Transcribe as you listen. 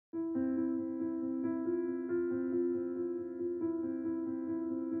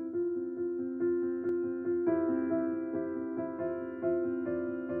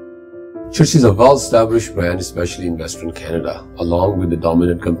Church is a well-established brand, especially in Western Canada, along with the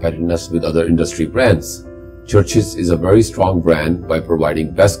dominant competitiveness with other industry brands. Church's is a very strong brand by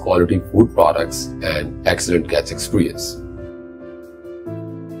providing best quality food products and excellent guest experience.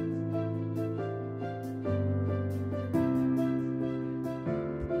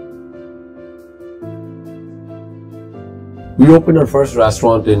 We opened our first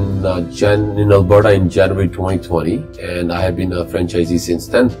restaurant in Alberta in January 2020, and I have been a franchisee since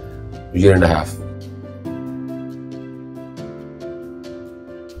then, a year and a half.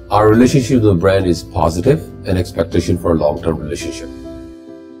 Our relationship with the brand is positive and expectation for a long-term relationship.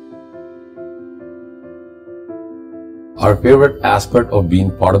 Our favorite aspect of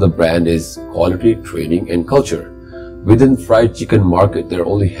being part of the brand is quality, training, and culture. Within fried chicken market, there are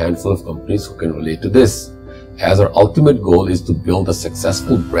only a handful of companies who can relate to this, as our ultimate goal is to build a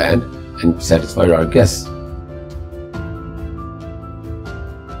successful brand and satisfy our guests.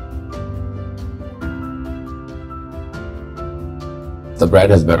 The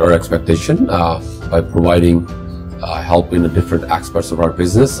brand has met our expectation by providing help in the different aspects of our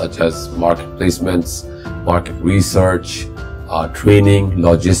business, such as market placements, market research, training,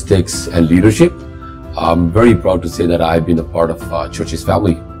 logistics, and leadership. I'm very proud to say that I've been a part of Church's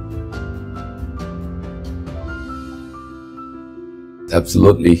family.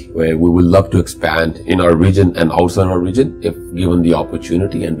 Absolutely, we would love to expand in our region and outside our region if given the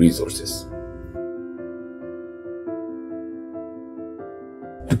opportunity and resources.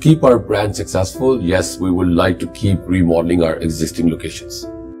 To keep our brand successful, yes, we would like to keep remodeling our existing locations.